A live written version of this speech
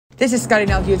This is Scotty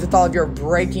Nell Hughes with all of your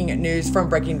breaking news from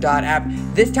Breaking.app.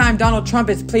 This time, Donald Trump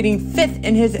is pleading fifth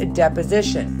in his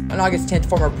deposition. On August 10th,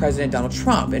 former President Donald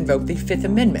Trump invoked the Fifth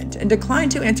Amendment and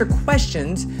declined to answer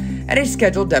questions at a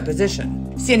scheduled deposition.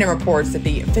 CNN reports that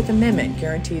the Fifth Amendment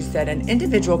guarantees that an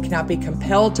individual cannot be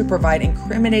compelled to provide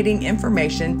incriminating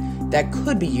information that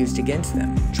could be used against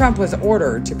them. Trump was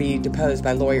ordered to be deposed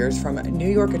by lawyers from New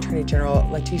York Attorney General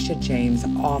Letitia James'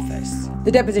 office.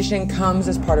 The deposition comes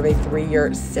as part of a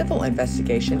 3-year civil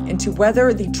investigation into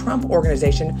whether the Trump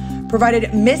Organization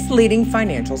provided misleading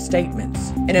financial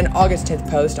statements. In an August 10th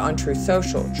post on Truth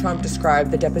Social, Trump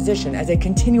described the deposition as a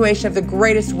continuation of the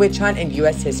greatest witch hunt in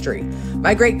U.S. history.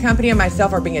 My great company and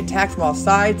myself are being attacked from all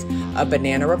sides, a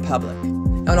banana republic.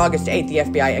 On August 8th, the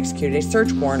FBI executed a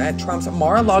search warrant at Trump's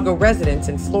Mar-a-Lago residence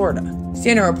in Florida.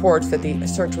 CNN reports that the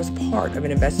search was part of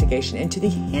an investigation into the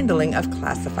handling of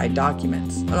classified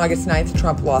documents. On August 9th,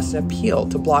 Trump lost an appeal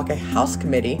to block a House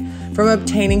committee from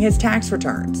obtaining his tax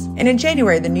returns. And in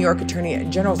January, the New York Attorney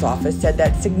General's office said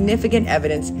that significant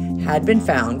evidence had been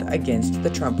found against the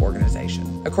Trump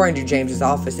Organization. According to James's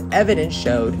office, evidence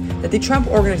showed that the Trump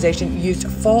Organization used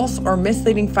false or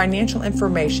misleading financial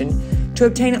information to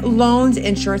obtain loans,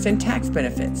 insurance, and tax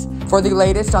benefits. For the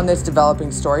latest on this developing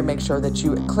story, make sure that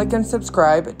you click and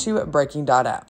subscribe to Breaking.app.